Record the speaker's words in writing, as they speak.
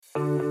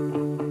Hello,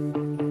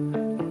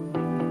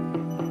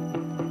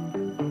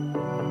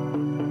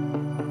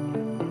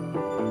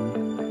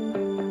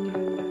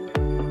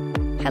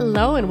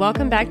 and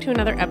welcome back to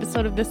another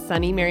episode of the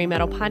Sunny Mary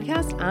Meadow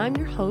podcast. I'm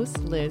your host,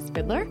 Liz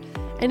Fiedler.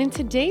 And in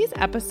today's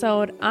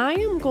episode, I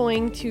am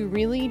going to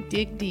really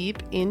dig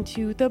deep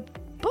into the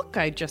book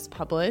I just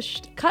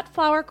published, Cut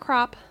Flower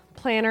Crop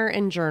Planner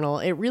and Journal.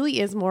 It really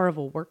is more of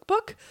a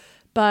workbook,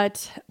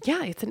 but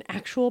yeah, it's an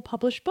actual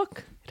published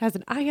book. It has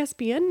an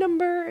ISBN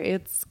number,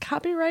 it's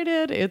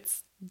copyrighted,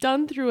 it's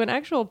done through an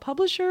actual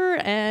publisher,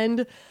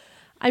 and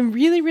I'm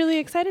really, really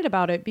excited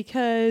about it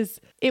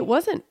because it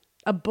wasn't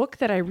a book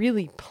that I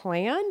really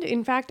planned.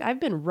 In fact,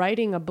 I've been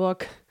writing a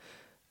book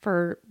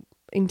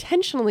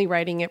intentionally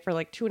writing it for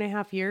like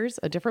 2.5 years,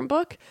 a different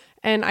book.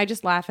 And I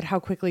just laugh at how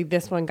quickly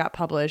this one got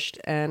published.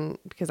 And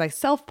because I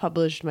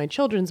self-published my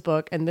children's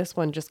book, and this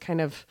one just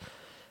kind of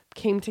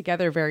came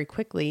together very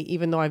quickly,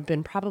 even though I've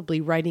been probably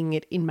writing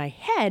it in my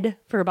head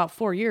for about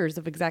 4 years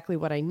of exactly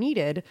what I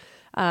needed.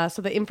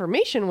 So the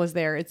information was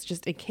there. It's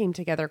just, it came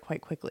together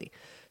quite quickly.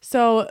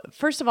 So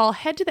first of all,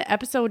 head to the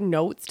episode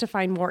notes to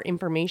find more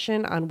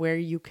information on where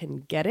you can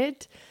get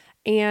it.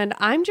 And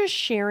I'm just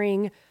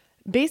sharing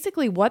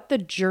basically what the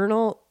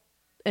journal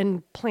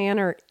and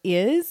planner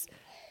is.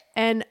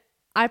 And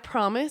I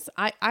promise,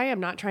 I am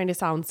not trying to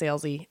sound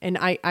salesy. And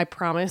I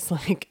promise,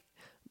 like,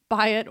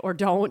 buy it or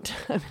don't.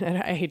 I mean,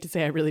 I hate to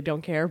say I really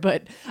don't care,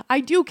 but I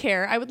do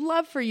care. I would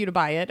love for you to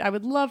buy it. I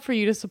would love for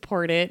you to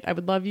support it. I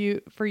would love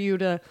for you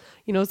to,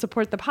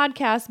 support the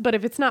podcast. But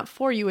if it's not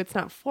for you, it's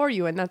not for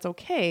you, and that's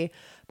okay.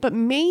 But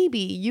maybe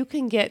you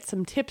can get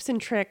some tips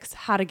and tricks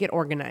how to get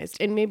organized.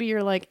 And maybe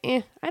you're like,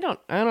 I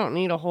don't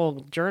need a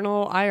whole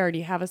journal. I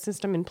already have a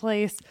system in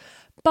place.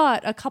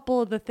 But a couple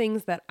of the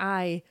things that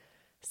I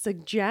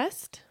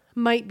suggest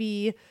might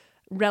be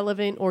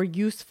relevant or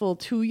useful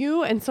to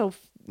you. And so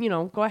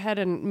go ahead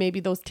and maybe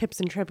those tips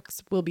and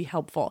tricks will be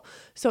helpful.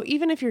 So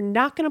even if you're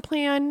not going to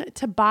plan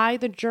to buy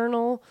the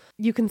journal,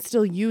 you can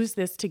still use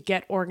this to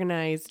get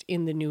organized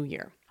in the new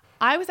year.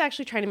 I was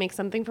actually trying to make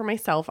something for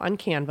myself on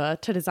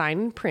Canva to design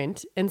and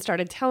print, and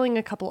started telling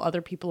a couple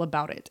other people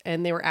about it.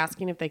 And they were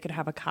asking if they could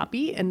have a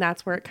copy, and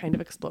that's where it kind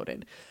of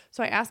exploded.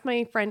 So I asked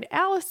my friend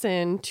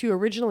Allison to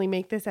originally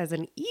make this as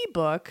an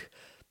ebook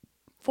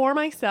for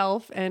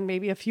myself and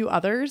maybe a few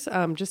others,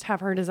 just have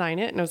her design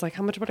it. And I was like,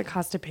 how much would it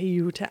cost to pay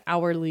you to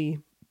hourly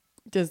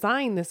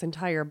design this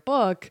entire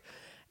book?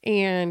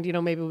 And,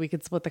 maybe we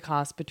could split the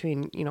cost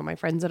between, my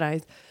friends and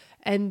I.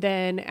 And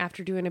then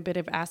after doing a bit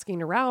of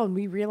asking around,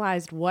 we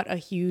realized what a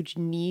huge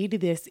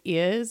need this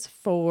is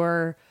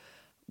for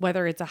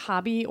whether it's a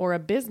hobby or a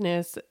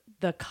business.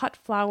 The cut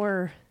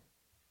flower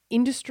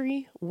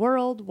industry,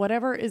 world,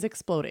 whatever, is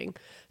exploding.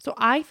 So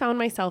I found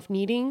myself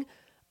needing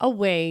a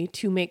way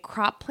to make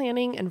crop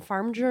planning and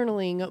farm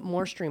journaling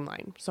more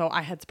streamlined. So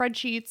I had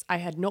spreadsheets, I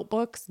had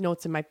notebooks,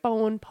 notes in my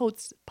phone,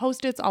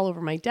 post-its all over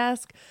my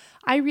desk.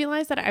 I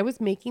realized that I was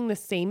making the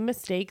same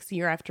mistakes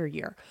year after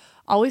year,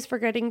 always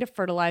forgetting to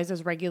fertilize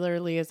as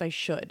regularly as I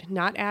should,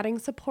 not adding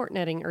support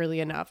netting early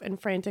enough,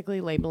 and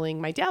frantically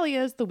labeling my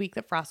dahlias the week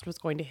that frost was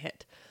going to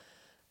hit.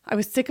 I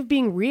was sick of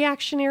being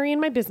reactionary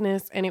in my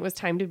business, and it was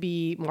time to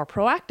be more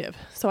proactive.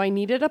 So I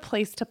needed a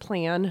place to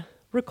plan,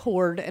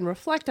 record, and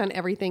reflect on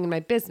everything in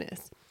my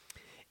business.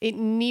 It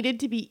needed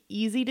to be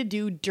easy to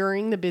do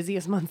during the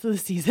busiest months of the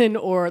season,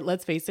 or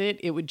let's face it,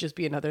 it would just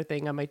be another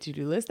thing on my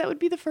to-do list that would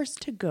be the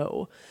first to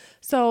go.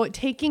 So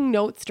taking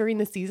notes during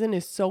the season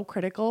is so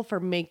critical for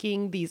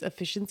making these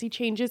efficiency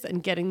changes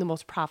and getting the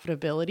most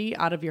profitability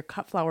out of your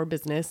cut flower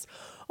business,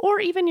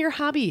 or even your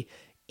hobby.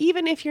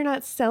 Even if you're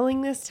not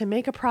selling this to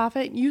make a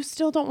profit, you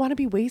still don't want to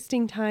be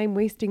wasting time,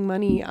 wasting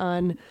money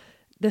on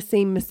the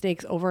same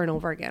mistakes over and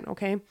over again,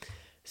 okay?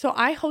 So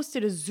I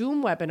hosted a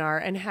Zoom webinar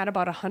and had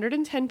about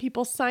 110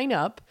 people sign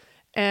up,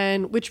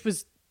 and which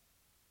was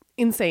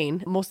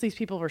insane. Most of these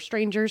people were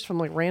strangers from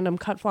like random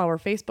cut flower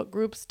Facebook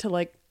groups to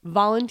like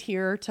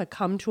volunteer to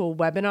come to a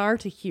webinar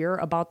to hear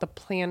about the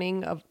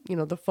planning of,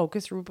 the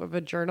focus group of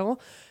a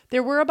journal.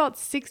 There were about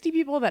 60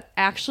 people that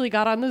actually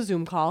got on the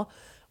Zoom call,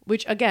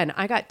 which again,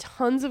 I got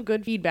tons of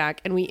good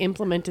feedback and we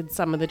implemented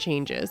some of the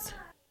changes.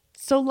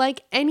 So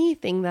like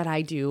anything that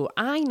I do,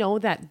 I know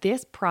that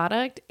this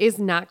product is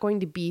not going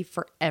to be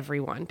for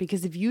everyone,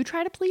 because if you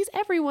try to please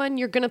everyone,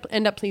 you're going to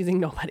end up pleasing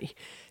nobody.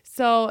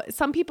 So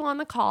some people on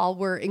the call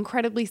were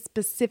incredibly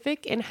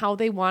specific in how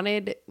they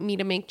wanted me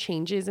to make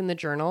changes in the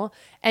journal,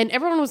 and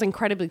everyone was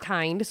incredibly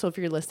kind. So if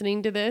you're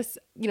listening to this,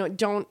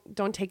 don't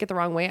take it the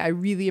wrong way. I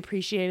really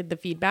appreciated the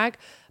feedback,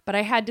 but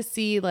I had to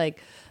see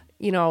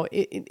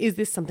is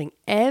this something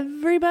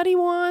everybody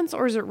wants,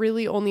 or is it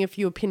really only a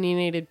few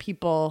opinionated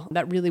people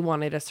that really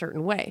want it a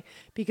certain way?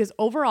 Because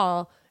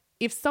overall,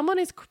 if someone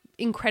is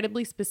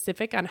incredibly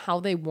specific on how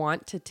they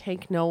want to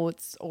take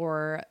notes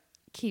or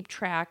keep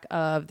track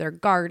of their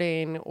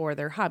garden or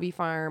their hobby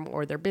farm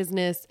or their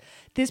business,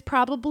 this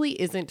probably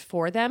isn't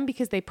for them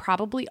because they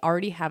probably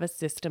already have a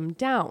system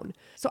down.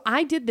 So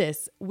I did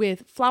this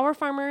with flower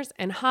farmers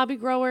and hobby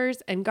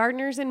growers and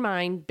gardeners in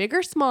mind, big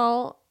or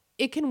small.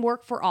 It can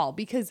work for all,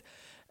 because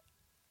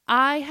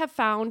I have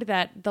found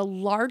that the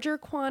larger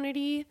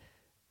quantity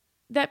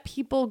that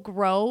people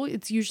grow,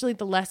 it's usually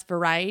the less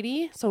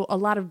variety. So a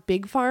lot of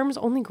big farms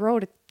only grow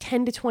to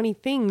 10 to 20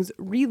 things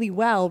really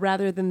well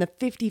rather than the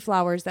 50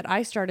 flowers that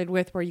I started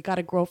with where you got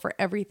to grow for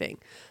everything.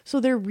 So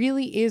there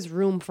really is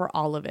room for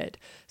all of it.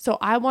 So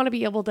I want to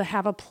be able to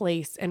have a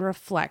place and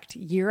reflect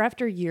year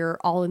after year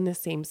all in the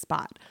same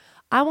spot.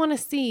 I want to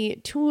see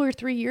 2 or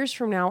 3 years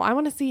from now, I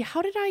want to see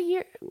how did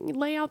I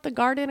lay out the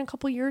garden a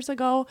couple years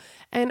ago?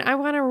 And I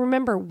want to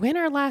remember when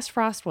our last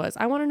frost was.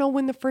 I want to know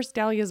when the first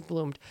dahlias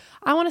bloomed.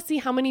 I want to see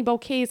how many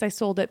bouquets I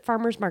sold at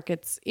farmers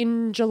markets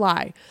in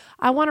July.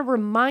 I want to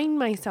remind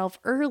myself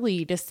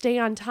early to stay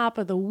on top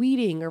of the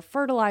weeding or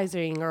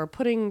fertilizing or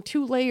putting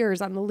 2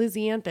 layers on the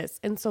Lisianthus.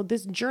 And so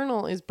this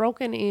journal is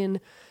broken in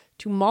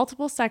to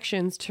multiple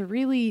sections to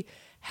really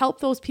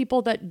help those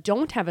people that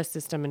don't have a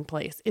system in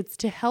place. It's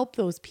to help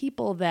those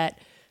people that,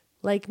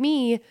 like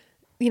me,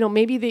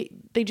 maybe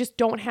they just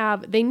don't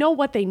have, they know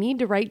what they need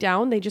to write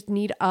down. They just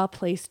need a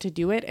place to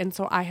do it. And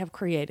so I have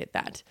created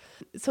that.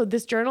 So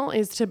this journal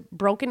is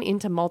broken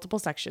into multiple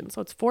sections.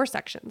 So it's 4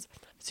 sections.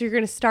 So you're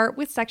going to start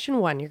with section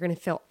 1. You're going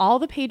to fill all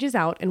the pages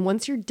out. And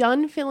once you're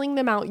done filling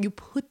them out, you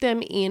put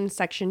them in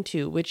section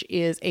 2, which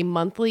is a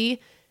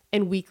monthly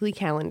and weekly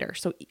calendar.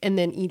 And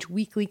then each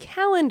weekly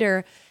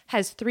calendar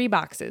has 3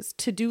 boxes: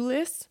 to-do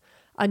lists,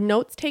 a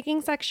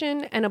notes-taking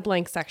section, and a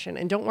blank section.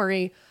 And don't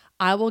worry,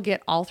 I will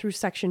get all through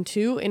section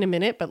 2 in a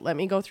minute, but let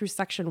me go through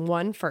section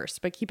 1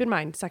 first. But keep in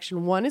mind,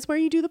 section 1 is where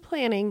you do the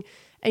planning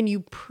and you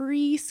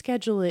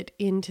pre-schedule it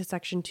into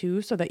section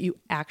 2 so that you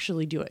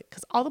actually do it.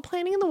 Because all the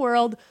planning in the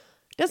world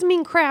doesn't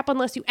mean crap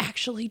unless you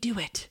actually do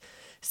it.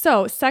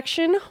 So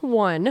section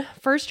 1,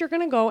 first you're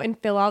going to go and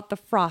fill out the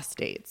frost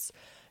dates.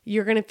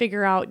 You're going to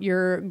figure out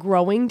your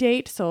growing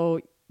date.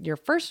 So your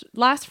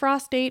last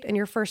frost date and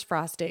your first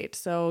frost date.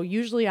 So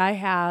usually I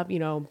have,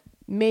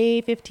 May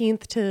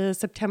 15th to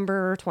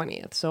September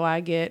 20th. So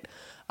I get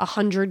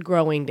 100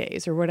 growing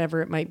days or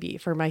whatever it might be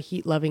for my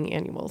heat loving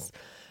annuals.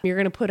 You're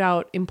going to put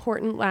out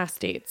important last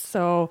dates.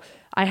 So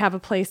I have a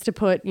place to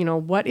put,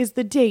 what is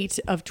the date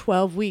of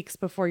 12 weeks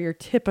before your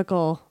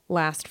typical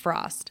last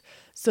frost?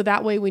 So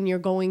that way, when you're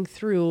going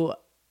through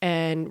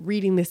and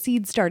reading the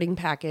seed starting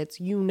packets,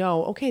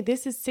 okay,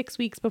 this is 6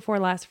 weeks before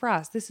last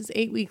frost. This is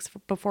 8 weeks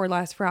before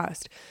last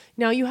frost.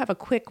 Now you have a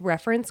quick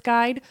reference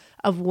guide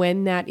of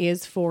when that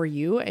is for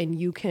you,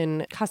 and you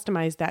can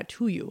customize that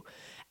to you.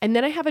 And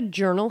then I have a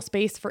journal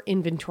space for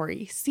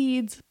inventory: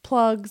 seeds,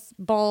 plugs,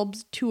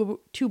 bulbs,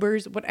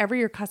 tubers, whatever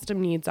your custom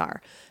needs are.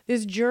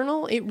 This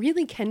journal, it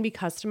really can be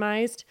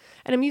customized.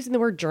 And I'm using the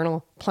word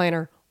journal,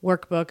 planner,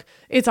 workbook.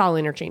 It's all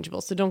interchangeable,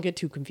 so don't get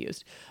too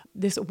confused.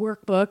 This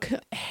workbook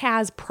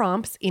has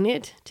prompts in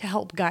it to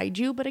help guide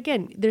you. But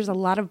again, there's a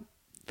lot of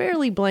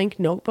fairly blank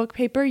notebook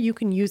paper. You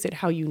can use it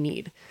how you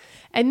need.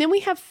 And then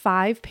we have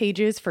 5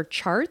 pages for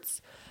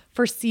charts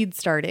for seed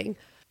starting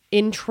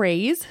in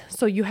trays.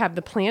 So you have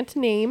the plant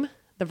name,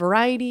 the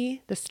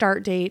variety, the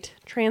start date,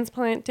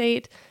 transplant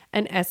date,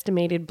 and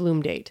estimated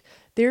bloom date.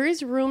 There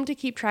is room to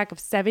keep track of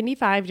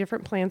 75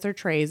 different plants or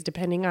trays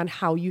depending on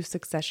how you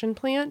succession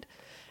plant.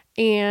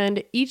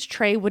 And each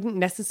tray wouldn't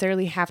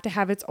necessarily have to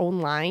have its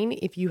own line.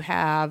 If you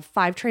have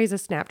 5 trays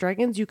of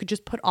snapdragons, you could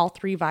just put all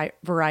 3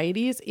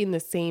 varieties in the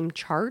same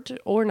chart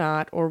or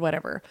not, or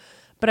whatever.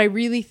 But I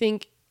really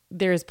think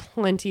there's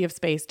plenty of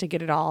space to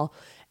get it all.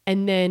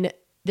 And then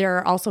there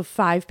are also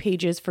 5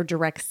 pages for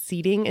direct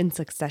seeding and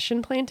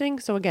succession planting.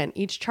 So again,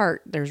 each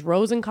chart, there's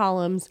rows and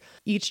columns.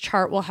 Each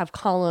chart will have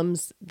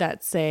columns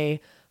that say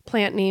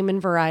plant name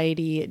and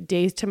variety,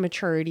 days to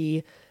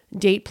maturity,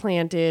 date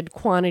planted,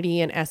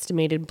 quantity, and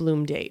estimated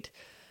bloom date.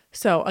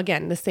 So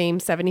again, the same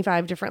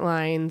 75 different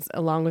lines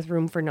along with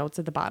room for notes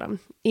at the bottom.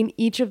 In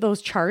each of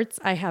those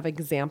charts, I have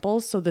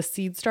examples. So the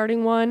seed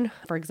starting one,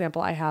 for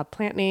example, I have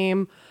plant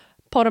name,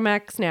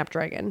 Potomac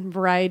Snapdragon,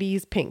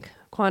 varieties pink,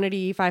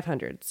 quantity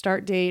 500,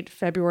 start date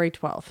February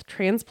 12th,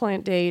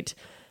 transplant date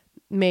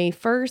May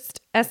 1st,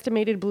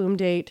 estimated bloom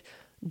date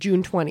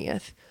June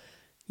 20th.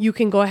 You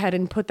can go ahead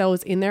and put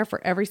those in there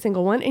for every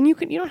single one. And you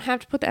don't have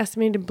to put the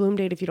estimated bloom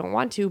date if you don't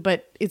want to,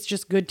 but it's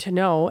just good to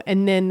know.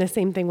 And then the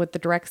same thing with the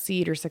direct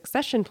seed or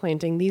succession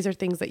planting. These are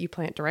things that you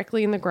plant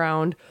directly in the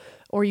ground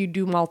or you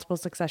do multiple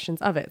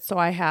successions of it. So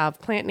I have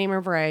plant name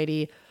or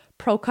variety,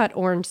 pro-cut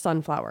orange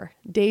sunflower,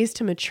 days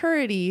to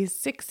maturity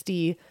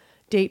 60,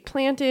 date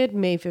planted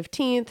May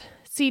 15th,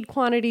 seed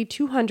quantity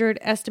 200,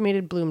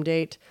 estimated bloom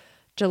date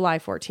July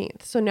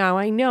 14th. So now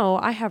I know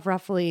I have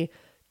roughly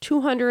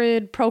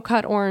 200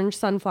 pro-cut orange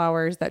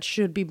sunflowers that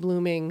should be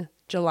blooming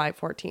July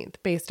 14th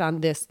based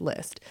on this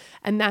list.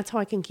 And that's how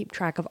I can keep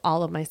track of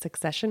all of my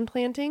succession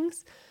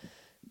plantings.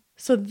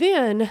 So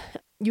then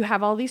you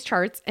have all these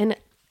charts, and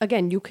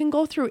again, you can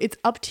go through, it's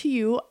up to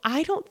you.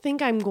 I don't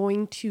think I'm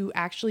going to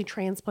actually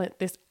transplant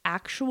this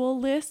actual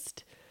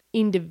list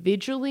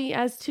individually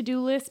as to-do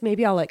lists.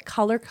 Maybe I'll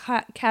color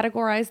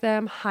categorize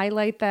them,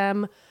 highlight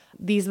them.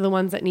 These are the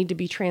ones that need to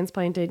be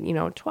transplanted,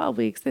 12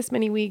 weeks, this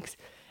many weeks.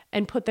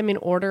 and put them in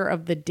order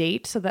of the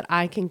date so that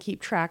I can keep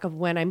track of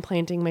when I'm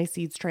planting my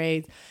seeds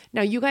trays.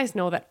 Now, you guys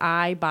know that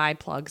I buy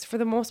plugs for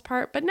the most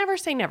part, but never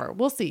say never.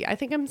 We'll see. I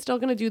think I'm still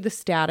going to do the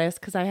status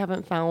because I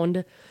haven't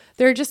found,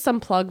 there are just some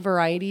plug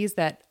varieties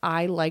that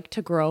I like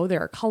to grow.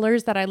 There are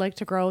colors that I like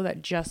to grow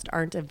that just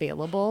aren't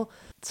available.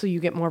 So you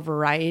get more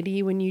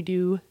variety when you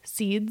do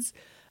seeds.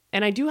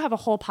 And I do have a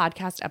whole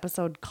podcast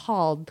episode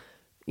called,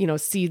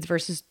 seeds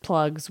versus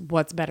plugs,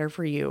 what's better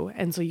for you.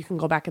 And so you can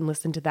go back and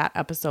listen to that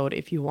episode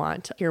if you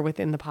want here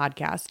within the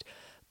podcast.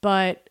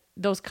 But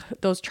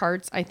those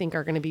charts I think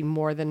are going to be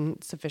more than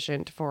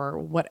sufficient for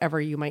whatever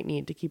you might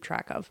need to keep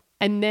track of.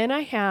 And then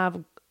I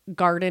have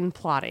garden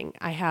plotting.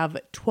 I have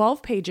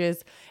 12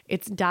 pages.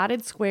 It's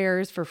dotted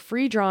squares for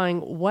free drawing,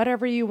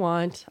 whatever you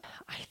want.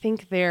 I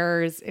think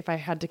there's, if I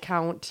had to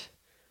count,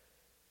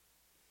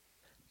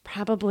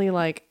 probably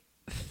like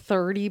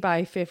 30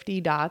 by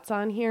 50 dots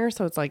on here.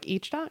 So it's like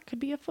each dot could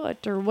be a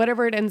foot or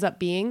whatever it ends up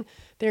being.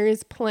 There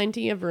is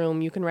plenty of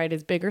room. You can write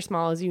as big or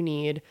small as you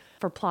need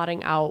for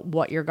plotting out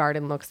what your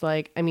garden looks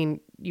like. I mean,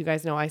 you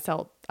guys know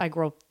I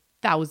grow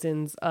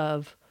thousands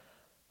of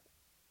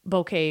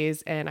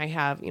bouquets and I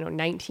have,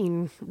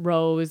 19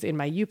 rows in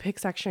my U-pick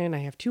section. I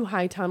have 2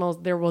 high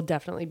tunnels. There will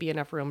definitely be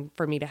enough room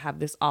for me to have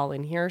this all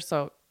in here.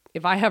 So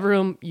if I have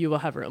room, you will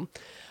have room.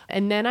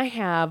 And then I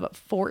have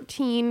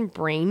 14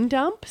 brain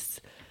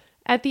dumps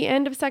at the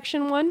end of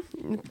section 1.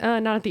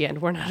 Not at the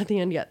end. We're not at the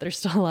end yet. There's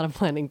still a lot of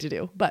planning to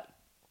do. But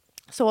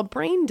so a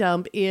brain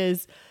dump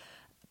is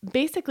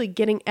basically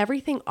getting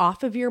everything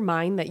off of your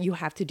mind that you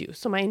have to do.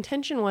 So my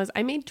intention was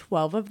I made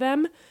 12 of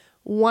them,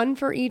 1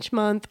 for each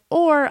month,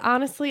 or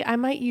honestly, I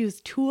might use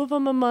 2 of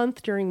them a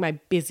month during my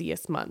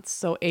busiest months.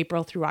 So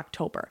April through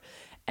October.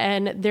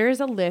 And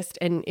there's a list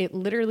and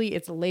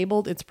it's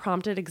labeled, it's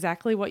prompted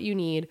exactly what you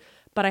need.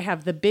 But I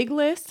have the big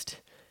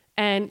list.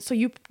 And so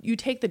you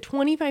take the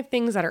 25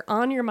 things that are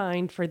on your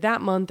mind for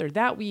that month or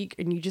that week,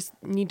 and you just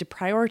need to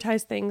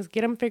prioritize things,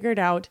 get them figured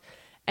out.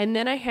 And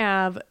then I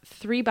have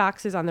 3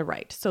 boxes on the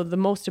right. So the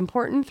most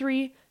important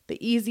 3,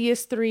 the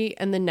easiest 3,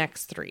 and the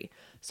next 3.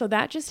 So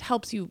that just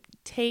helps you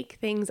take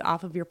things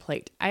off of your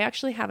plate. I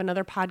actually have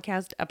another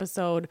podcast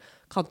episode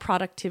called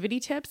Productivity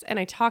Tips, and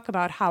I talk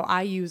about how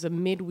I use a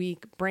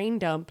midweek brain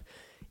dump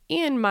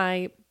in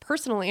my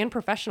personal and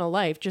professional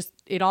life. Just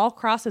it all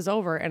crosses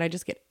over and I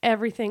just get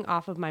everything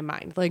off of my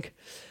mind.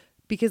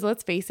 Because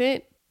let's face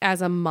it,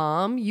 as a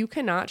mom, you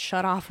cannot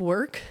shut off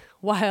work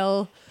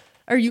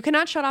you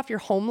cannot shut off your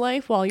home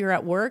life while you're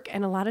at work,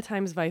 and a lot of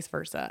times vice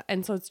versa.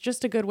 And so it's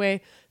just a good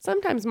way.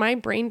 Sometimes my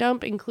brain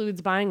dump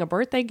includes buying a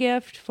birthday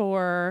gift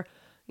for,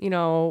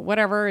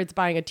 whatever. It's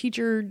buying a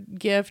teacher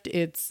gift.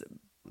 It's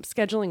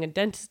scheduling a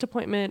dentist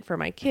appointment for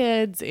my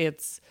kids.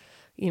 It's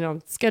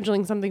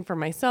scheduling something for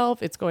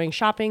myself. It's going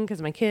shopping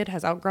because my kid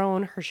has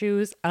outgrown her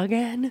shoes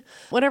again,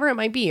 whatever it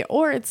might be.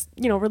 Or it's,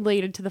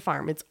 related to the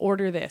farm. It's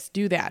order this,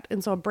 do that.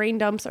 And so brain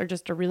dumps are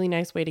just a really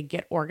nice way to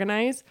get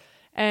organized.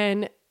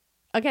 And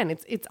again,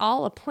 it's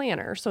all a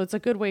planner. So it's a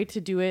good way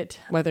to do it,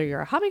 whether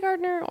you're a hobby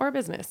gardener or a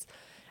business.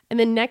 And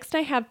then next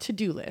I have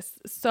to-do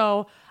lists.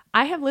 So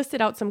I have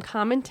listed out some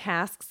common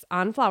tasks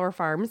on flower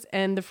farms,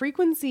 and the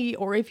frequency,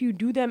 or if you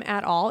do them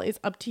at all, is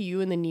up to you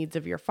and the needs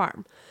of your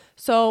farm.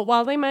 So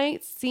while they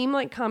might seem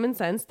like common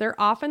sense, they're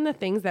often the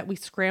things that we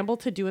scramble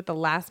to do at the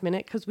last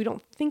minute because we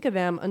don't think of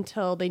them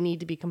until they need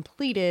to be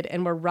completed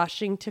and we're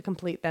rushing to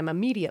complete them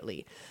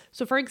immediately.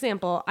 So for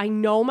example, I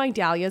know my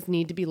dahlias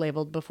need to be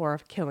labeled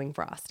before killing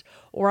frost,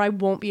 or I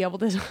won't be able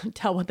to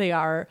tell what they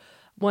are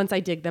once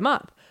I dig them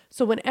up.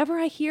 So whenever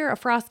I hear a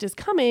frost is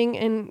coming,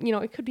 and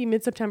it could be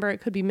mid-September,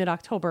 it could be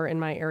mid-October in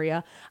my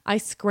area, I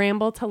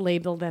scramble to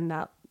label them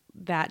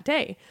that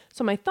day.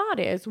 So my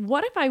thought is,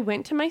 what if I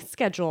went to my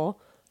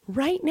schedule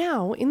right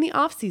now in the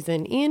off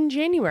season in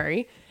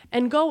January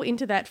and go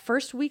into that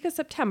first week of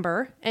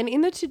September, and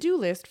in the to-do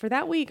list for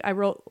that week, I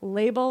wrote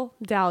label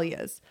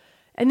dahlias.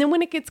 And then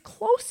when it gets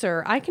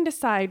closer, I can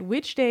decide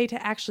which day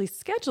to actually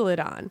schedule it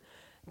on.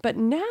 But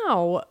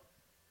now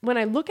when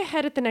I look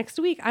ahead at the next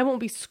week, I won't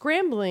be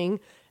scrambling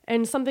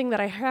and something that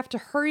I have to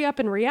hurry up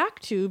and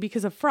react to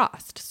because of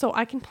frost. So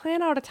I can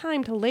plan out a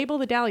time to label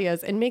the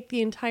dahlias and make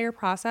the entire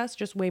process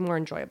just way more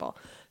enjoyable.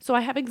 So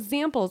I have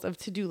examples of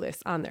to-do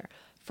lists on there.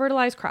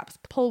 Fertilize crops,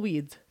 pull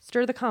weeds,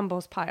 stir the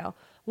compost pile,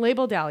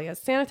 label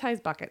dahlias,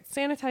 sanitize buckets,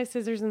 sanitize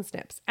scissors and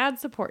snips, add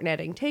support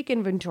netting, take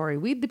inventory,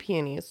 weed the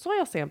peonies,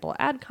 soil sample,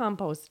 add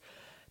compost,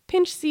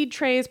 pinch seed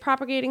trays,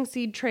 propagating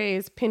seed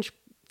trays, pinch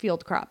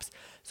field crops.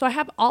 So I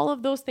have all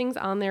of those things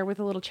on there with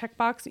a little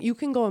checkbox. You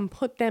can go and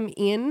put them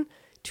in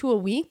to a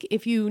week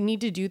if you need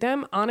to do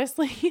them.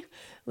 Honestly,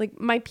 like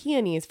my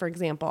peonies, for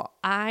example,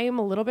 I am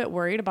a little bit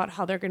worried about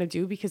how they're going to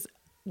do because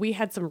we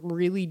had some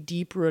really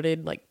deep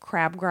rooted like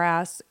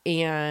crabgrass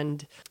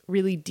and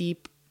really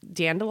deep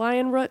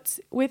dandelion roots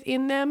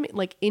within them,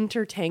 like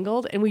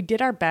intertangled. And we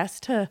did our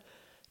best to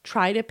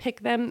try to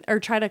pick them or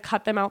try to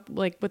cut them out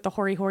like with the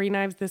hoary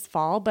knives this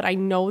fall. But I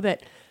know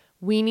that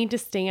we need to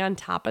stay on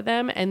top of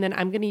them. And then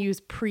I'm going to use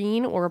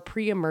preen or a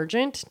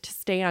pre-emergent to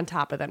stay on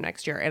top of them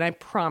next year. And I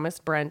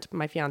promised Brent,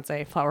 my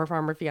fiance, flower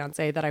farmer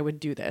fiance, that I would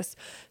do this.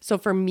 So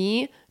for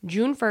me,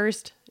 June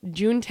 1st,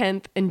 June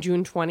 10th, and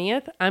June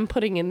 20th, I'm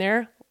putting in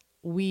there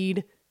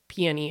weed,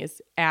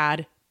 peonies,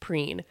 add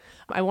preen.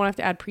 I won't have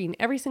to add preen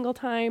every single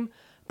time,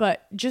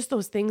 but just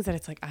those things that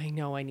it's like, I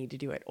know I need to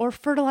do it. Or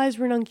fertilize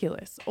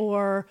ranunculus,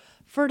 or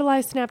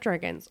fertilize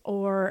snapdragons,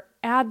 or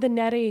add the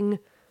netting,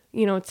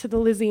 to the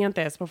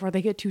lisianthus before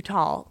they get too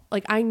tall.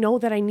 Like, I know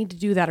that I need to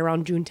do that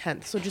around June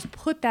 10th. So just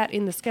put that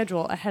in the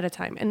schedule ahead of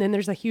time. And then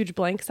there's a huge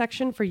blank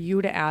section for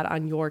you to add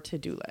on your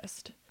to-do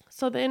list.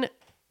 So then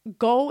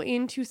go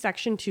into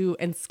section 2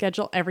 and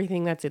schedule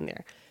everything that's in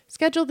there.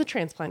 Schedule the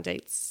transplant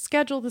dates,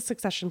 schedule the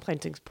succession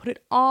plantings, put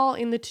it all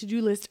in the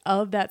to-do list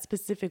of that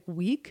specific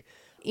week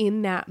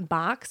in that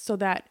box so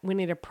that when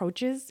it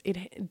approaches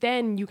it,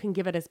 then you can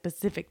give it a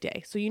specific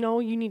day. So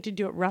you need to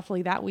do it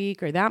roughly that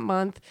week or that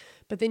month,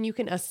 but then you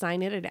can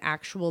assign it an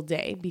actual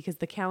day because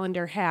the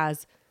calendar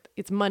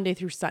it's Monday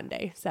through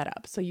Sunday set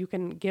up. So you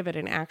can give it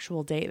an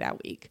actual day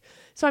that week.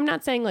 So I'm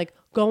not saying like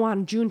go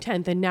on June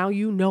 10th and now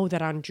you know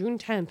that on June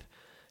 10th,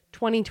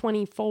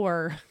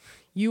 2024,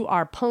 you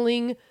are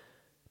pulling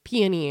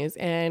peonies.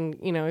 And,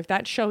 if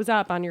that shows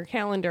up on your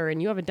calendar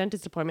and you have a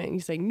dentist appointment and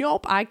you say,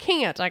 nope, I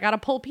can't, I got to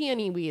pull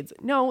peony weeds.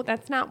 No,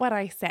 that's not what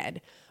I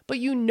said. But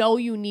you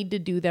need to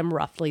do them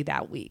roughly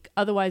that week.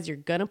 Otherwise, you're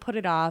going to put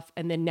it off.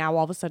 And then now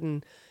all of a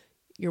sudden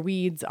your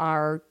weeds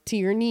are to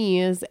your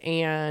knees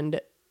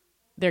and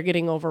they're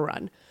getting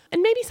overrun.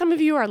 And maybe some of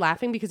you are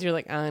laughing because you're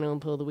like, I don't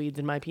pull the weeds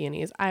in my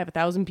peonies. I have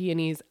 1,000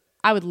 peonies.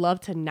 I would love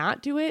to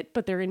not do it,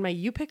 but they're in my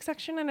you pick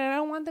section and I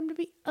don't want them to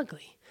be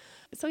ugly.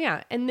 So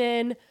yeah. And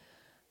then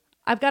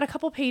I've got a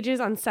couple pages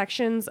on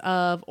sections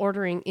of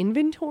ordering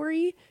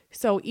inventory.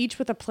 So each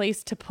with a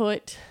place to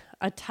put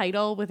a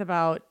title with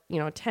about,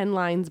 10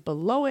 lines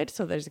below it.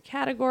 So there's a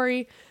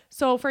category.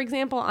 So for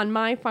example, on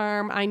my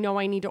farm, I know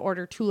I need to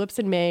order tulips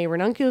in May,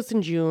 ranunculus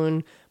in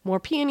June,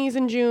 more peonies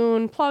in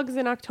June, plugs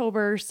in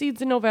October,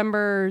 seeds in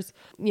November.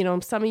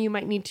 Some of you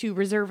might need to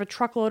reserve a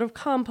truckload of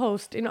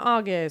compost in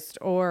August,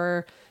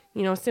 or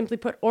simply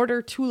put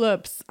order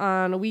tulips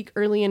on a week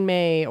early in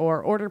May,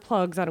 or order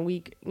plugs on a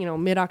week,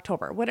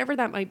 mid-October, whatever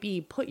that might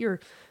be. Put your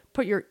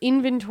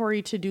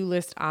inventory to-do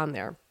list on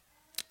there.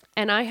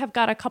 And I have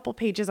got a couple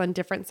pages on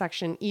different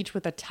section, each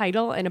with a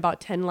title and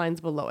about 10 lines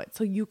below it.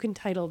 So you can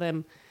title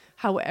them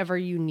however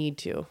you need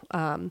to,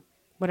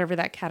 whatever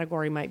that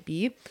category might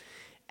be.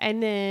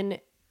 And then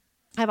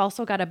I've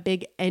also got a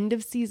big end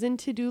of season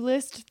to-do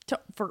list to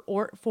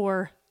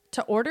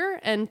order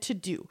and to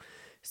do.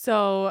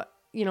 So,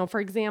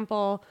 for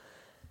example,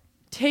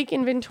 take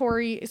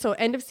inventory. So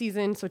end of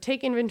season. So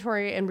take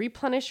inventory and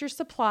replenish your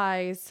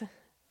supplies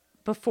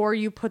before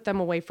you put them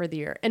away for the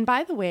year. And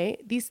by the way,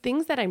 these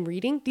things that I'm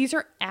reading, these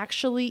are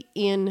actually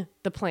in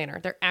the planner.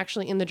 They're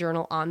actually in the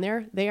journal on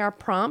there. They are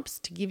prompts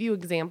to give you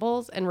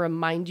examples and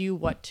remind you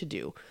what to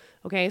do.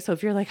 Okay. So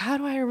if you're like, how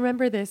do I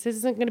remember this? This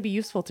isn't going to be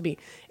useful to me.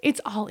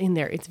 It's all in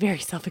there. It's very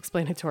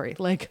self-explanatory.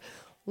 Like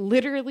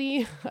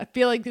literally, I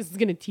feel like this is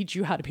going to teach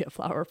you how to be a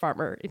flower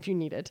farmer if you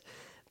need it.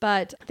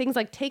 But things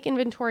like take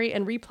inventory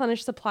and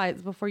replenish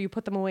supplies before you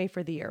put them away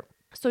for the year.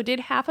 So did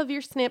half of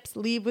your snips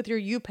leave with your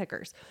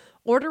U-pickers?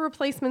 Order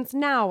replacements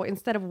now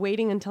instead of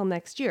waiting until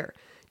next year.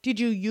 Did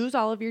you use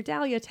all of your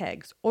dahlia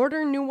tags?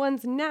 Order new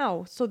ones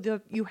now so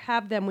that you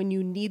have them when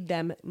you need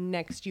them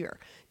next year.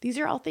 These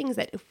are all things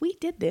that if we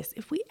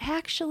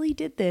actually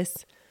did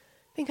this,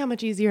 think how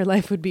much easier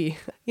life would be.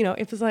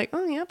 If it's like,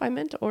 oh, yep, I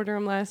meant to order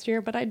them last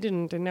year, but I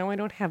didn't. And now I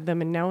don't have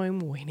them. And now I'm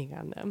waiting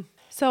on them.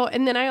 So,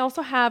 and then I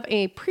also have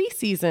a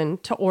pre-season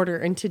to order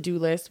and to-do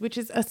list, which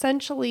is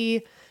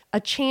essentially a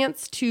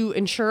chance to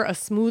ensure a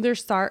smoother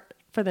start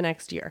for the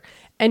next year.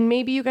 And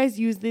maybe you guys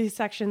use these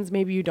sections,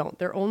 maybe you don't.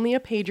 They're only a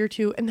page or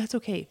two, and that's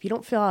okay. If you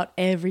don't fill out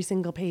every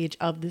single page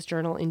of this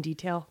journal in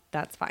detail,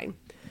 that's fine.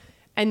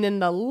 And then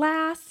the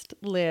last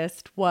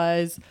list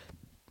was,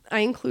 I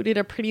included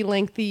a pretty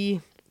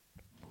lengthy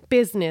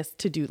business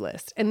to-do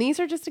list. And these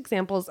are just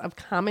examples of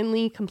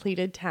commonly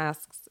completed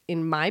tasks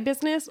in my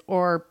business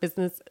or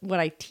business, what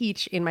I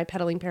teach in my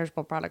Peddling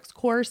Perishable Products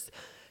course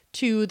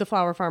to the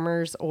flower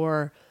farmers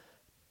or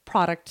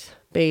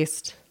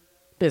product-based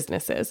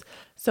businesses.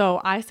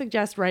 So I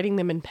suggest writing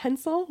them in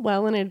pencil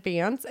well in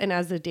advance, and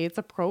as the dates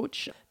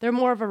approach, they're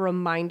more of a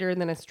reminder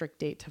than a strict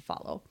date to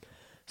follow.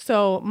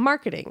 So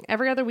marketing,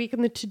 every other week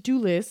in the to-do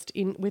list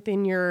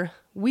within your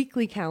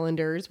weekly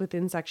calendars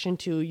within section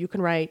 2, you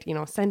can write,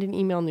 send an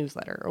email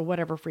newsletter or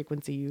whatever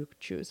frequency you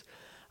choose.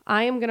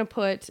 I am going to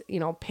put,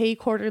 pay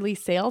quarterly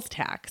sales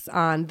tax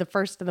on the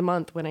first of the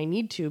month when I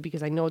need to,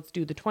 because I know it's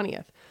due the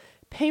 20th.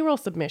 Payroll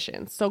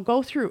submissions. So I'm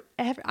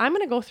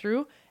going to go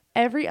through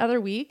every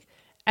other week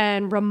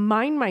and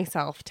remind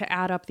myself to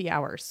add up the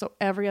hours. So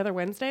every other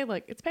Wednesday,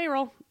 it's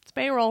payroll,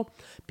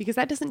 because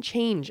that doesn't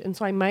change. And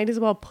so I might as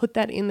well put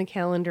that in the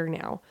calendar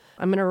now.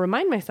 I'm going to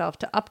remind myself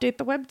to update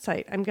the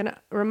website. I'm going to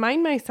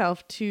remind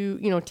myself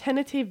to,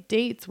 tentative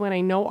dates when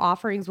I know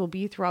offerings will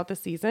be throughout the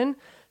season.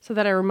 so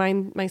that I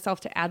remind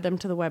myself to add them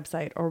to the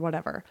website or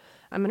whatever.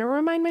 I'm going to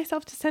remind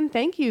myself to send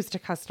thank yous to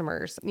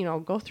customers,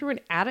 go through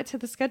and add it to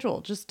the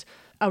schedule. Just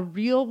a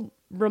real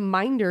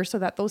reminder so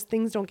that those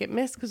things don't get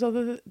missed, because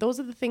those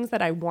are the things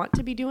that I want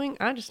to be doing.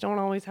 I just don't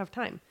always have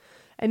time.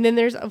 And then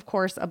there's, of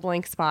course, a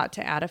blank spot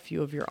to add a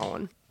few of your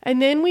own.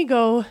 And then we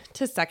go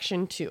to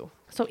section 2.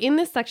 So in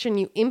this section,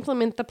 you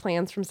implement the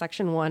plans from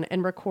section 1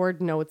 and record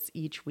notes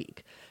each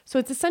week. So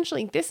it's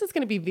essentially, this is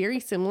going to be very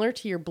similar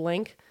to your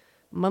blank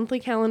monthly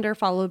calendar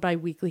followed by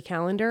weekly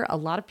calendar. A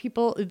lot of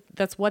people,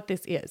 that's what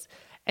this is.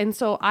 And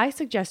so I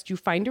suggest you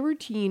find a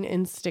routine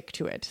and stick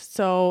to it.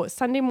 So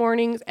Sunday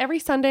mornings, every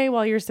Sunday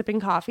while you're sipping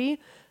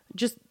coffee,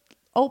 just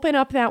open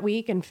up that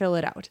week and fill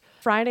it out.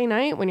 Friday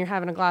night when you're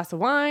having a glass of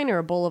wine or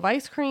a bowl of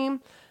ice cream.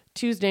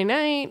 Tuesday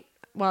night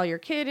while your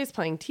kid is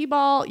playing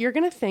t-ball, you're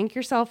going to thank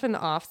yourself in the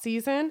off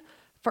season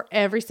for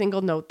every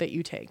single note that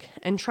you take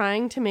and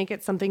trying to make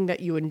it something that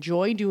you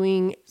enjoy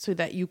doing so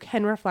that you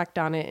can reflect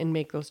on it and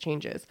make those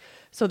changes.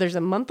 So there's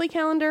a monthly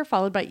calendar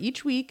followed by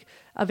each week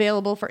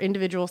available for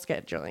individual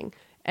scheduling.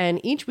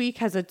 And each week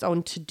has its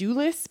own to-do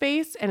list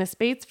space and a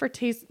space for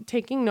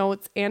taking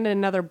notes and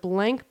another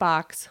blank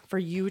box for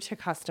you to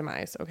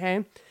customize,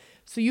 okay?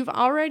 So you've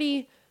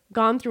already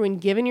gone through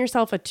and given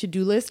yourself a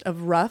to-do list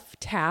of rough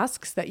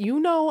tasks that you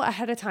know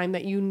ahead of time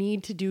that you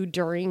need to do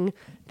during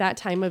that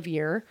time of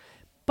year.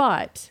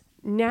 But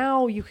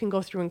now you can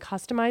go through and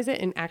customize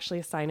it and actually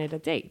assign it a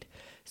date.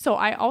 So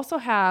I also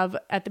have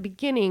at the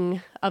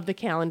beginning of the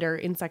calendar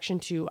in section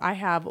 2, I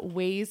have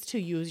ways to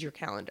use your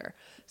calendar.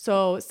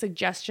 So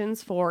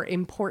suggestions for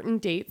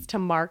important dates to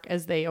mark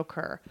as they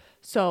occur.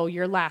 So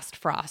your last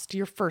frost,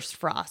 your first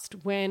frost,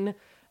 when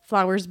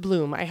flowers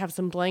bloom. I have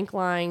some blank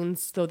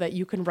lines so that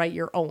you can write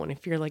your own.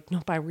 If you're like,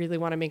 nope, I really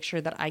want to make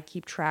sure that I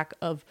keep track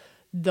of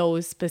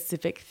those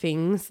specific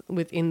things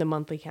within the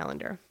monthly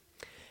calendar.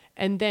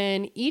 And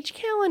then each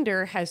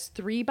calendar has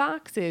 3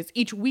 boxes.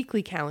 Each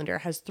weekly calendar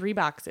has 3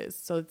 boxes.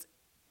 So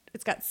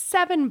it's got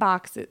 7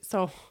 boxes.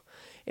 So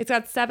it's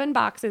got 7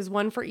 boxes,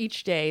 one for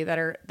each day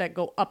that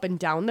go up and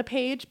down the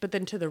page, but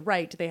then to the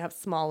right, they have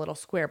small little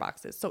square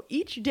boxes. So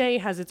each day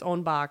has its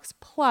own box,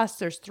 plus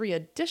there's 3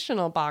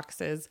 additional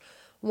boxes.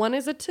 One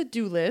is a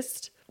to-do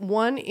list.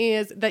 One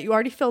is that you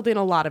already filled in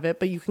a lot of it,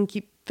 but you can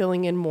keep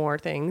filling in more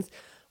things.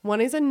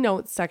 One is a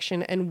notes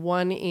section, and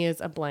one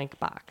is a blank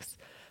box.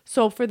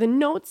 So for the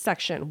notes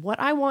section, what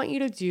I want you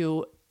to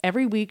do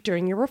every week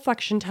during your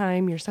reflection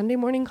time, your Sunday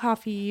morning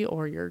coffee,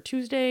 or your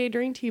Tuesday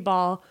during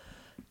T-ball,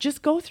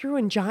 just go through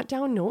and jot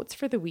down notes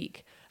for the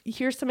week.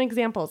 Here's some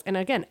examples. And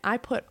again, I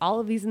put all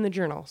of these in the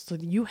journal, so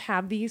you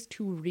have these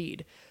to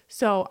read.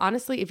 So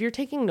honestly, if you're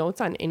taking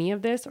notes on any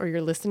of this, or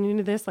you're listening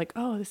to this, like,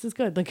 oh, this is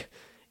good. Like,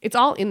 it's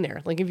all in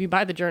there. Like if you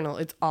buy the journal,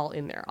 it's all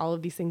in there. All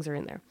of these things are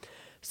in there.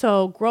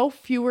 So grow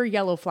fewer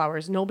yellow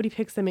flowers. Nobody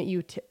picks them at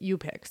you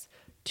picks.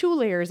 2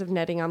 layers of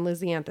netting on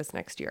Lisianthus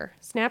next year.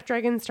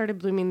 Snapdragons started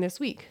blooming this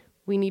week.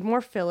 We need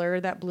more filler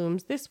that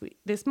blooms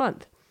this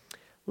month.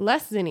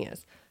 Less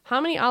zinnias.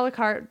 How many a la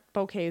carte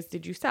bouquets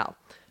did you sell?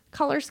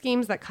 Color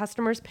schemes that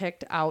customers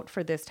picked out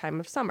for this time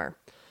of summer.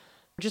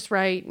 Just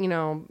write,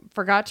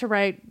 forgot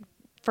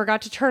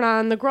to turn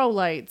on the grow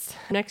lights.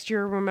 Next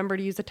year, remember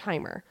to use a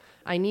timer.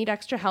 I need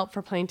extra help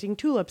for planting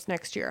tulips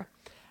next year.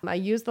 I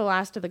used the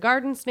last of the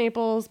garden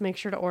staples. Make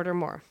sure to order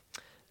more.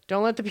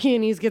 Don't let the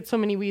peonies get so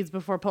many weeds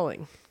before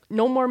pulling.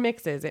 No more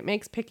mixes. It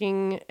makes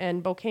picking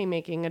and bouquet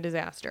making a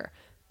disaster.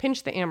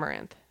 Pinch the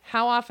amaranth.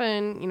 How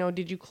often,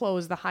 did you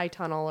close the high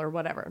tunnel or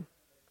whatever?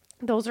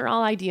 Those are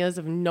all ideas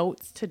of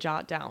notes to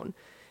jot down.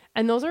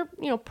 And those are,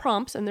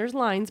 prompts, and there's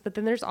lines, but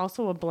then there's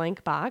also a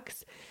blank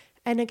box.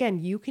 And again,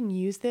 you can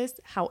use this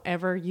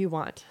however you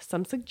want.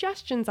 Some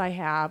suggestions I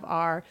have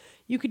are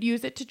you could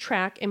use it to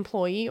track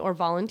employee or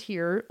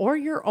volunteer or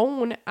your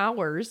own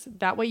hours.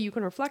 That way you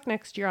can reflect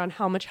next year on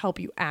how much help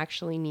you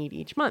actually need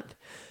each month.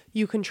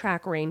 You can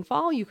track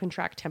rainfall, you can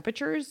track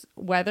temperatures,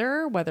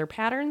 weather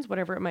patterns,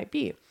 whatever it might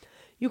be.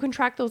 You can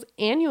track those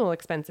annual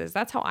expenses.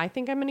 That's how I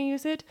think I'm going to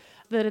use it,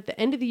 that at the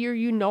end of the year,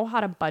 you know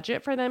how to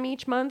budget for them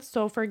each month.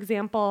 So for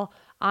example,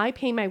 I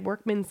pay my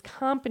workman's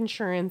comp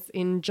insurance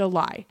in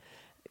July,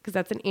 because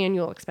that's an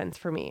annual expense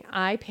for me.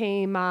 I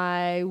pay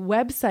my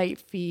website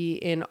fee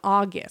in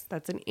August.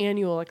 That's an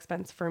annual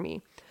expense for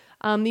me.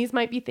 These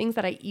might be things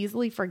that I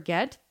easily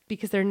forget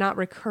because they're not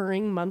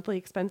recurring monthly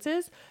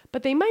expenses,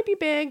 but they might be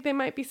big, they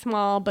might be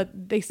small,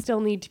 but they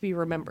still need to be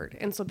remembered.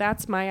 And so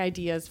that's my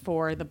ideas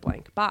for the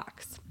blank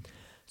box.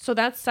 So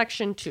that's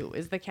section 2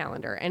 is the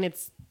calendar. And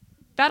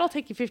that'll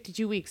take you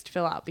 52 weeks to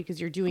fill out because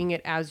you're doing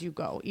it as you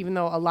go. Even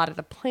though a lot of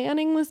the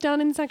planning was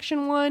done in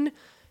section 1,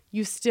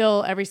 you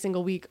still every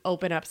single week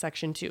open up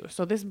section 2.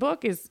 So this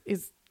book is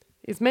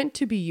meant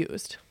to be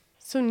used.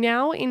 So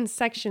now in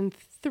section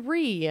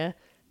 3,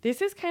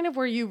 this is kind of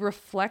where you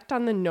reflect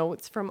on the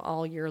notes from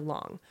all year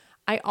long.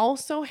 I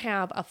also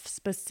have a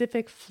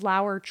specific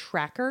flower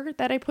tracker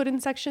that I put in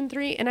section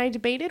 3, and I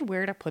debated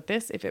where to put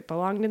this, if it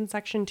belonged in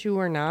section 2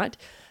 or not.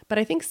 But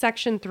I think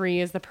section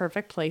 3 is the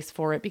perfect place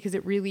for it because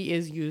it really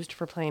is used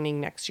for planning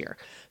next year.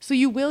 So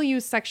you will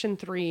use section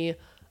 3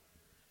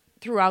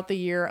 throughout the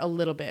year a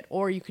little bit,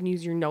 or you can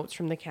use your notes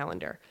from the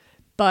calendar.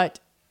 But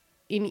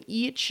in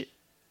each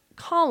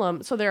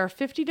column, so there are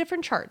 50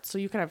 different charts. So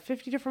you can have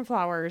 50 different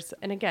flowers.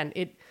 And again,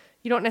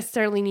 you don't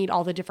necessarily need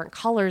all the different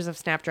colors of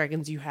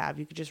snapdragons you have.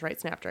 You could just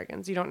write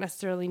snapdragons. You don't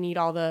necessarily need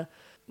all the,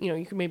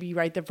 you can maybe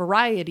write the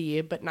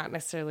variety, but not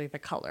necessarily the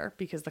color,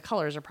 because the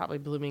colors are probably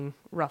blooming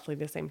roughly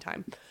the same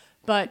time.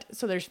 But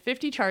so there's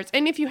 50 charts.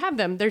 And if you have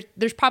them,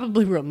 there's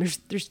probably room.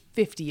 There's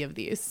 50 of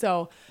these.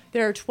 So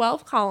there are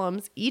 12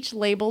 columns, each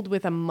labeled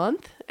with a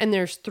month, and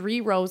there's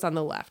 3 rows on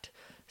the left.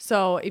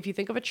 So if you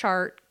think of a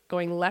chart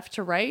going left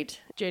to right,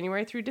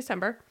 January through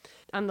December,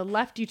 on the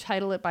left, you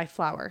title it by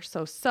flower.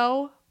 So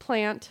sow,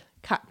 plant,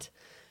 cut.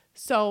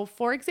 So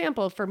for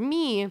example, for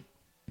me,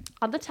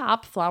 on the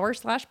top,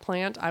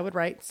 flower/plant, I would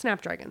write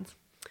snapdragons.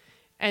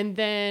 And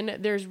then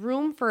there's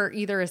room for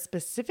either a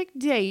specific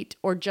date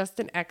or just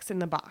an X in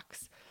the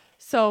box.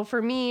 So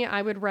for me,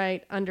 I would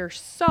write under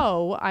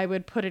sow, I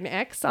would put an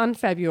X on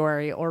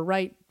February or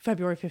write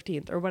February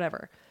 15th or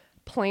whatever.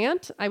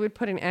 Plant, I would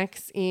put an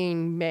X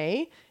in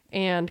May.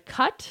 And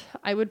cut,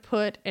 I would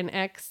put an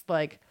X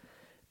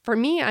for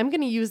me, I'm going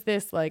to use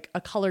this like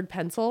a colored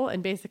pencil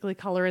and basically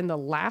color in the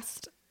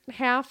last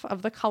half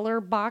of the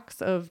color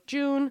box of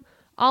June,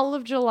 all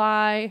of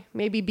July,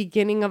 maybe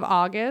beginning of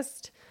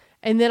August.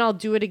 And then I'll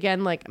do it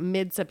again like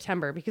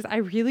mid-September, because I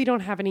really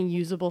don't have any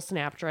usable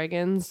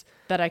snapdragons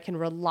that I can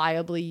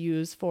reliably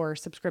use for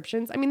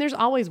subscriptions. I mean, there's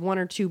always 1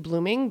 or 2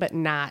 blooming, but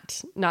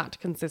not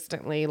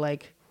consistently,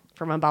 like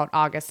from about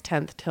August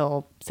 10th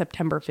till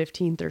September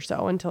 15th or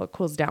so, until it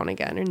cools down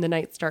again and the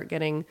nights start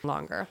getting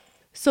longer.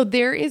 So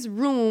there is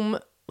room,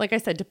 like I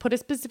said, to put a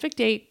specific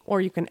date,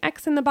 or you can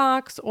X in the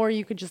box, or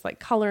you could just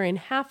like color in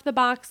half the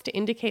box to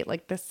indicate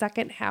like the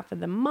second half of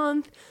the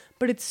month.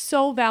 But it's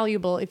so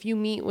valuable if you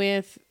meet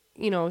with,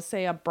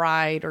 say a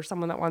bride or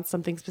someone that wants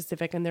something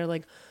specific, and they're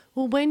like,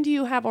 well, when do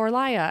you have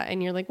Orlia?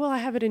 And you're like, well, I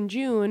have it in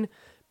June.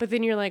 But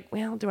then you're like,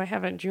 well, do I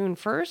have it June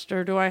 1st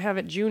or do I have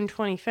it June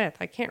 25th?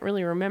 I can't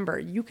really remember.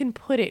 You can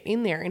put it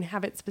in there and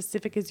have it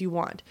specific as you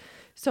want.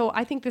 So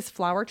I think this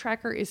flower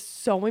tracker is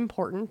so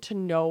important to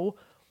know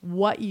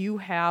what you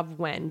have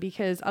when,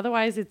 because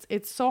otherwise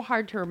it's so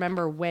hard to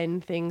remember when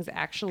things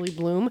actually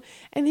bloom.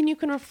 And then you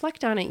can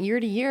reflect on it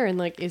year to year and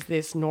like, is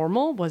this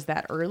normal? Was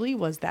that early?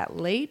 Was that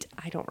late?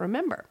 I don't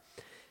remember.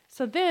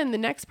 So then the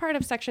next part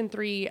of section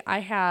 3, I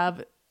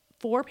have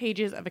 4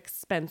 pages of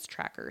expense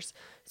trackers.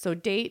 So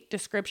date,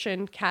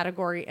 description,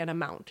 category, and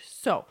amount.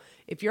 So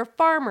if you're a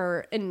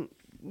farmer, and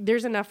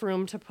there's enough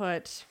room to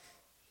put,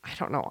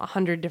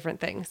 100 different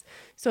things.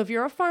 So if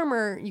you're a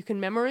farmer, you can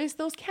memorize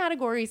those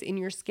categories in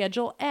your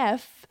Schedule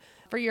F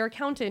for your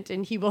accountant,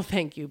 and he will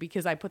thank you,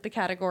 because I put the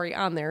category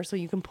on there so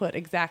you can put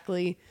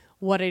exactly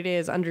what it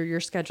is under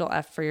your Schedule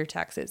F for your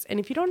taxes. And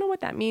if you don't know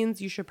what that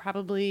means, you should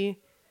probably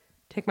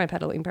take my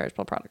Peddling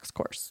Perishable Products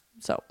course.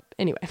 So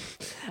anyway,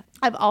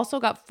 I've also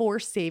got 4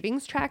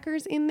 savings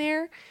trackers in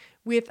there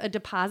with a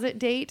deposit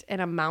date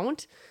and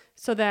amount,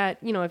 so that,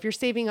 if you're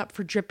saving up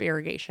for drip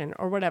irrigation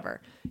or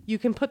whatever, you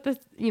can put the,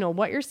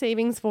 what you're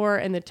savings for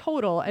and the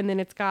total, and then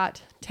it's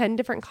got 10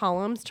 different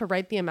columns to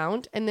write the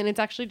amount. And then it's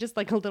actually just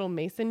like a little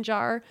mason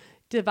jar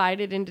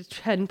divided into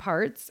 10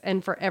 parts.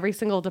 And for every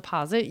single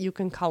deposit, you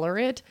can color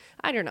it.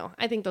 I don't know.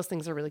 I think those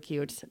things are really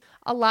cute.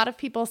 A lot of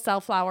people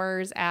sell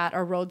flowers at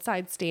a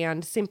roadside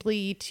stand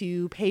simply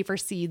to pay for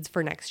seeds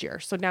for next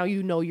year. So now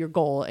you know your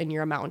goal and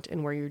your amount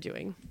and where you're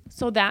doing.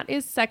 So that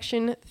is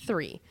section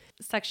 3.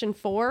 Section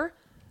 4,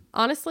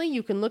 honestly,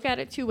 you can look at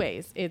it 2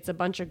 ways. It's a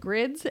bunch of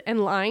grids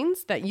and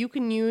lines that you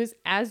can use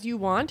as you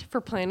want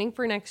for planning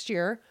for next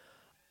year.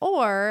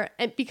 Or,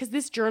 because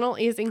this journal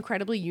is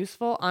incredibly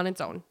useful on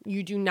its own.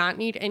 You do not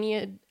need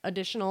any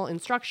additional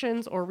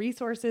instructions or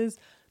resources.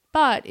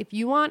 But if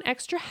you want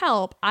extra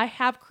help, I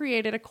have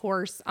created a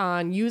course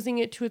on using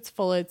it to its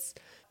fullest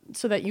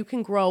so that you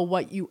can grow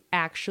what you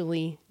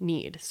actually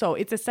need. So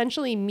it's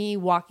essentially me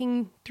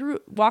walking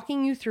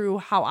you through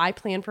how I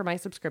plan for my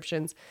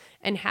subscriptions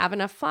and have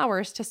enough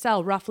flowers to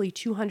sell roughly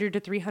 200 to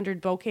 300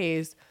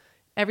 bouquets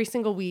every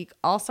single week,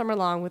 all summer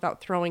long,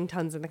 without throwing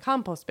tons in the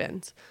compost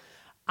bins.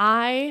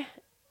 I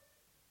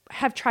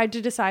have tried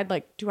to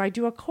decide, do I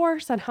do a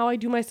course on how I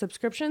do my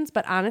subscriptions?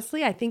 But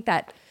honestly, I think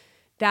that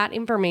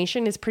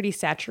information is pretty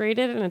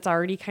saturated, and it's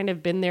already kind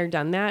of been there,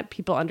 done that.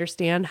 People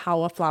understand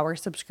how a flower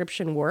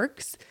subscription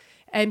works,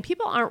 and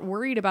people aren't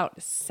worried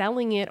about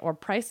selling it or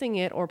pricing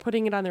it or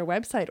putting it on their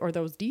website or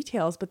those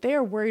details, but they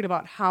are worried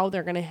about how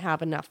they're going to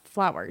have enough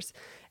flowers.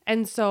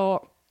 And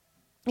so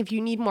if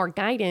you need more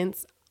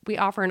guidance, we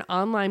offer an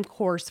online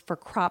course for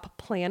crop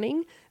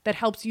planning that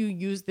helps you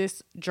use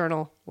this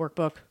journal,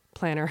 workbook,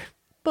 planner,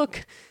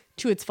 book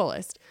to its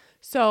fullest.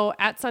 So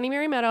at Sunny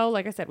Mary Meadow,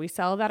 like I said, we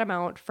sell that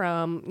amount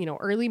from,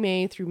 early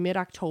May through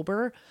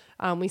mid-October.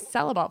 We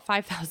sell about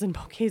 5,000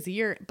 bouquets a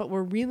year, but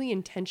we're really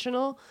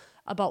intentional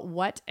about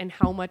what and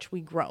how much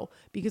we grow,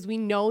 because we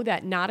know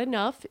that not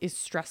enough is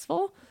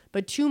stressful,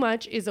 but too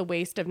much is a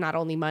waste of not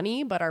only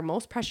money, but our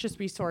most precious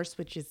resource,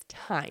 which is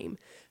time.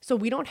 So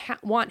we don't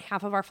want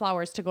half of our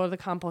flowers to go to the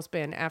compost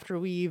bin after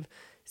we've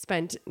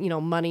spent,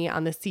 money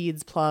on the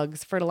seeds,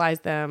 plugs,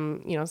 fertilize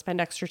them,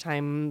 spend extra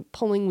time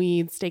pulling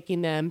weeds,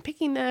 staking them,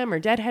 picking them, or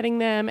deadheading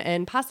them,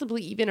 and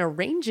possibly even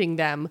arranging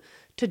them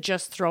to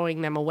just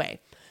throwing them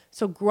away.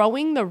 So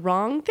growing the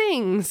wrong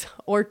things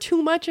or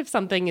too much of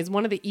something is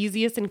one of the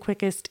easiest and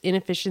quickest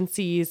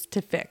inefficiencies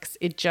to fix.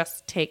 It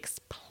just takes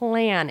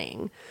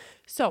planning.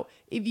 So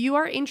if you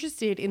are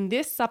interested in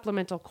this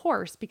supplemental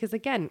course, because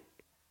again,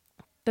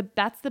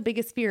 that's the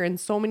biggest fear in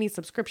so many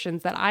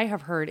subscriptions that I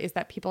have heard is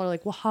that people are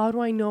like, well, how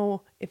do I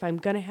know if I'm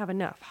going to have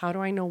enough? How do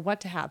I know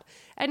what to have?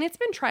 And it's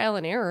been trial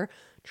and error.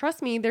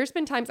 Trust me, there's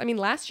been times,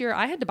 last year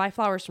I had to buy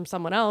flowers from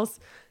someone else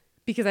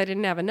because I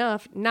didn't have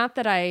enough. Not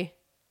that I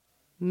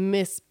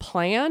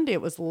misplanned.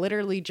 It was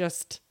literally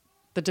just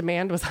the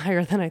demand was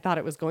higher than I thought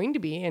it was going to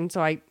be. And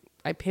so I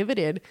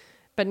pivoted,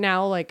 but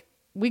now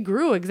we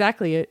grew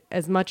exactly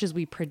as much as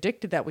we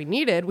predicted that we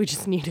needed. We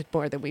just needed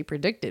more than we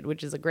predicted,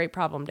 which is a great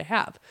problem to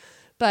have.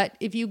 But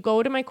if you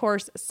go to my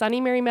course,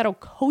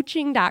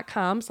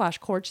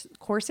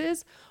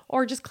 sunnymarymeadowcoaching.com/courses,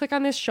 or just click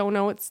on this show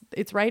notes,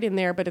 it's right in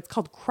there, but it's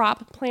called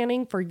Crop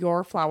Planning for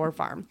Your Flower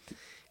Farm.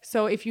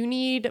 So if you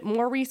need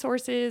more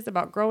resources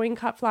about growing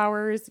cut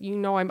flowers,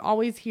 I'm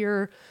always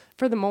here.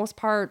 For the most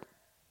part,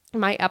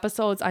 my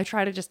episodes, I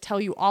try to just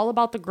tell you all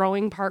about the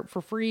growing part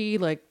for free.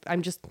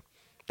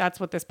 That's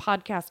what this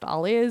podcast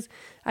all is.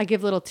 I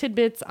give little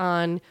tidbits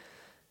on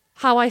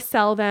how I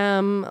sell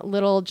them,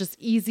 little just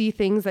easy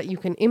things that you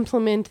can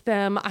implement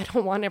them. I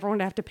don't want everyone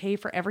to have to pay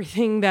for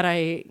everything that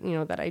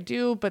I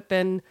do, but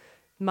then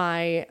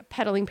my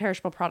Peddling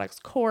Perishable Products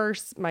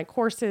course, my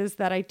courses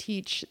that I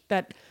teach,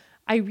 that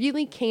I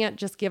really can't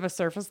just give a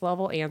surface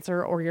level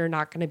answer or you're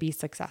not going to be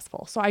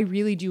successful. So I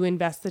really do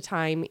invest the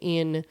time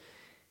in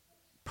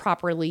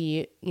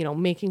properly,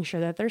 making sure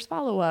that there's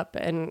follow-up.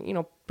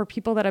 And, for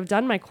people that have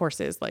done my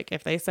courses,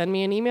 if they send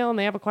me an email and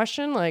they have a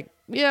question,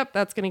 yep,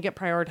 that's going to get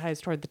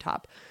prioritized toward the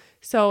top.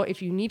 So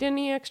if you need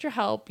any extra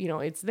help,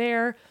 it's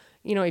there.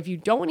 If you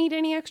don't need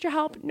any extra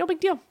help, no big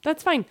deal.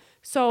 That's fine.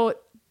 So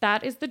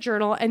that is the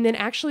journal. And then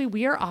actually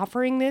we are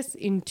offering this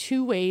in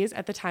 2 ways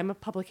at the time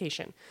of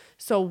publication.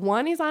 So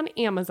one is on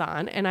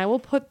Amazon, and I will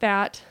put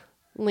that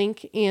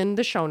link in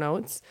the show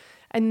notes.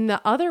 And the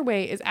other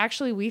way is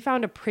actually we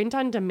found a print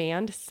on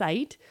demand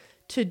site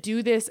to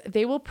do this.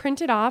 They will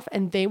print it off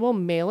and they will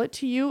mail it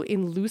to you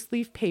in loose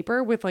leaf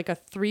paper with a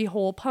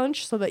 3-hole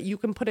punch so that you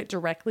can put it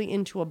directly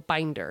into a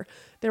binder.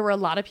 There were a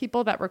lot of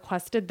people that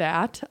requested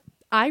that.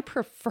 I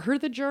prefer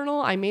the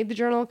journal. I made the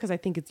journal because I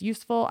think it's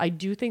useful. I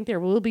do think there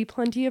will be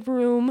plenty of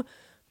room,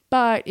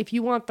 but if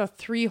you want the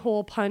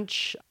 3-hole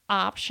punch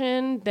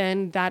option,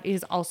 then that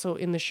is also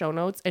in the show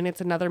notes. And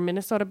it's another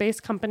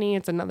Minnesota-based company.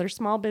 It's another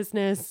small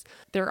business.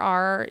 There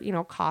are,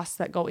 costs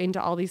that go into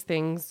all these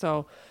things.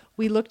 So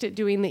we looked at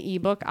doing the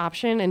ebook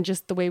option and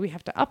just the way we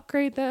have to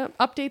update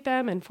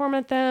them and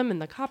format them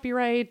and the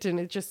copyright. And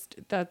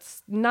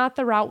that's not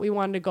the route we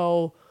wanted to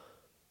go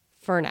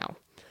for now.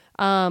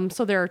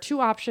 So there are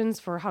 2 options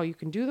for how you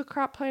can do the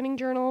crop planning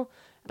journal.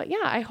 But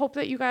yeah, I hope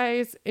that you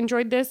guys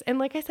enjoyed this. And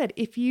like I said,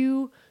 if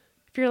you're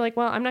like,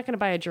 well, I'm not going to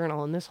buy a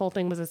journal, and this whole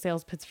thing was a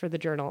sales pitch for the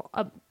journal.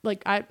 I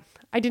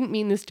didn't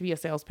mean this to be a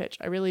sales pitch.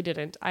 I really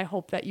didn't. I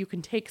hope that you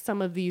can take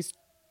some of these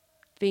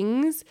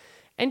things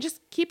and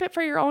just keep it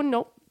for your own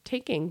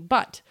note-taking.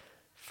 But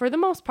for the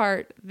most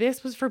part,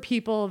 this was for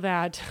people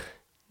that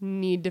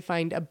need to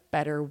find a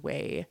better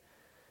way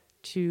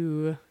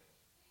to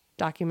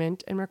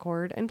document and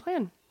record and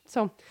plan.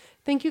 So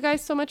thank you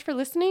guys so much for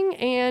listening.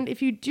 And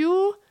if you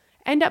do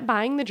end up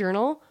buying the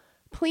journal,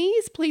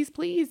 please, please,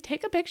 please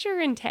take a picture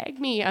and tag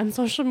me on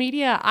social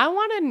media. I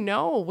want to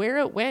know where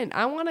it went.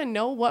 I want to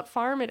know what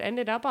farm it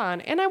ended up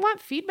on. And I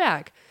want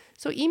feedback.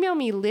 So email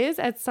me,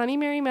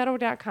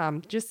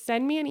 liz@sunnymarymeadow.com. Just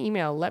send me an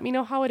email. Let me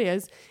know how it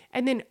is.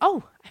 And then,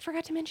 I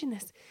forgot to mention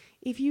this.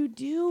 If you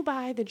do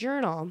buy the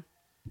journal,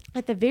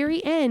 at the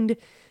very end,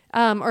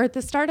 or at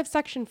the start of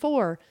section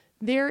 4,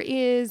 there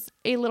is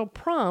a little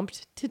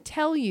prompt to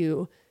tell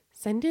you,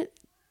 send it.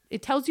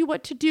 It tells you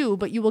what to do,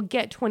 but you will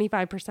get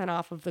 25%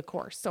 off of the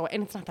course. So,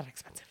 and it's not that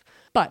expensive.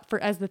 But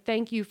as the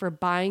thank you for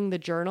buying the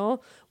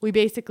journal, we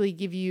basically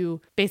give you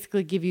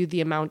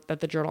the amount that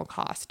the journal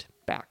cost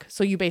back.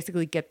 So you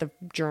basically get the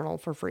journal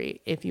for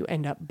free if you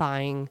end up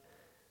buying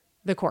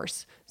the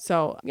course.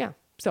 So yeah.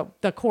 So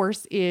the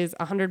course is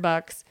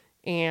 $100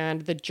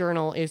 and the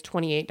journal is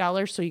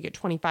 $28. So you get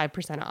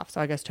 25% off.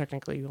 So I guess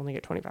technically you only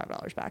get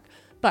 $25 back,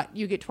 but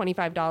you get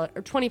 $25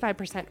 or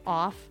 25%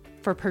 off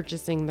for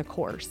purchasing the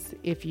course.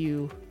 If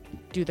you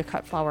do the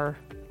cut flower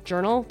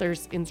journal,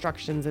 there's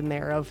instructions in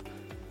there of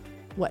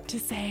what to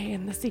say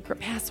and the secret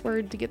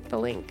password to get the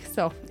link.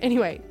 So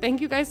anyway, thank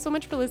you guys so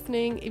much for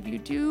listening. If you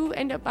do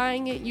end up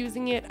buying it,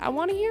 using it, I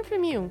want to hear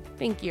from you.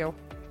 Thank you.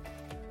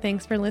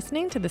 Thanks for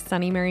listening to the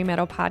Sunny Mary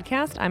Meadow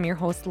podcast. I'm your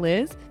host,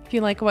 Liz. If you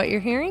like what you're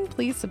hearing,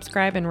 please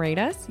subscribe and rate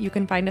us. You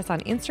can find us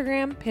on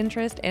Instagram,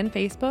 Pinterest, and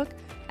Facebook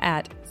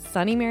at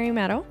Sunny Mary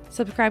Meadow.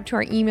 Subscribe to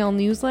our email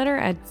newsletter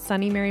at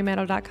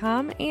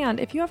sunnymarymeadow.com. And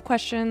if you have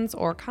questions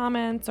or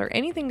comments or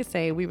anything to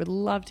say, we would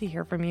love to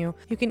hear from you.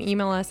 You can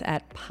email us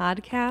at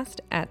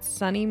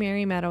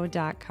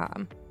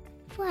podcast@sunnymarymeadow.com.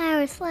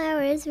 Flowers,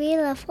 flowers, we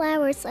love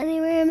flowers. Sunny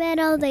Mary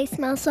Meadow, they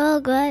smell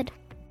so good.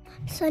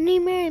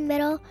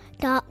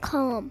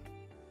 sunnymarymeadow.com